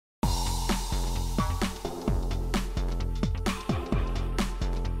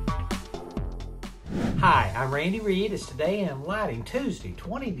Hi, I'm Randy Reed. It's Today in Lighting, Tuesday,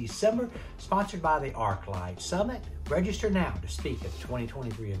 20 December, sponsored by the ArcLight Summit. Register now to speak at the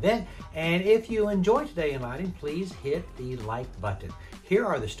 2023 event. And if you enjoy Today in Lighting, please hit the like button. Here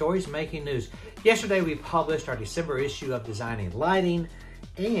are the stories making news. Yesterday, we published our December issue of Designing Lighting,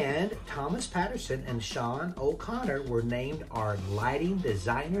 and Thomas Patterson and Sean O'Connor were named our Lighting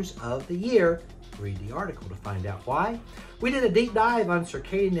Designers of the Year. Read the article to find out why. We did a deep dive on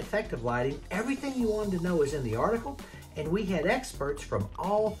Circadian-Effective lighting. Everything you wanted to know is in the article, and we had experts from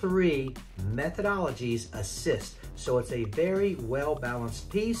all three methodologies assist. So it's a very well-balanced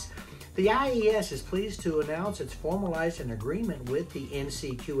piece. The IES is pleased to announce it's formalized an agreement with the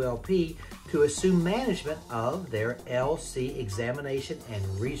NCQLP to assume management of their LC examination and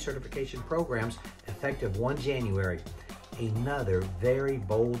recertification programs effective 1 January. Another very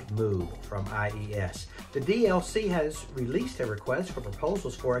bold move from IES. The DLC has released a request for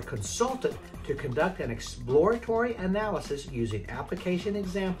proposals for a consultant to conduct an exploratory analysis using application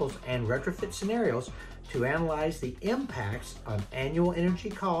examples and retrofit scenarios to analyze the impacts on annual energy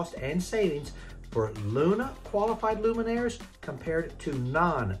cost and savings for Luna qualified luminaires compared to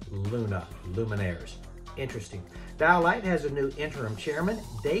non-Luna luminaires. Interesting. Dialight has a new interim chairman.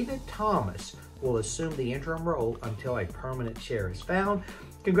 David Thomas will assume the interim role until a permanent chair is found.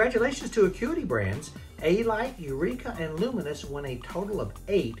 Congratulations to Acuity brands. A-Light, Eureka, and Luminous won a total of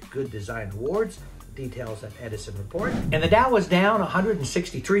 8 Good Design Awards. Details at Edison Report. And the Dow was down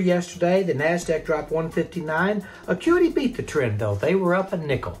 163 yesterday. The NASDAQ dropped 159. Acuity beat the trend, though. They were up a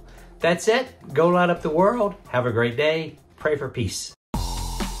nickel. That's it. Go light up the world. Have a great day. Pray for peace.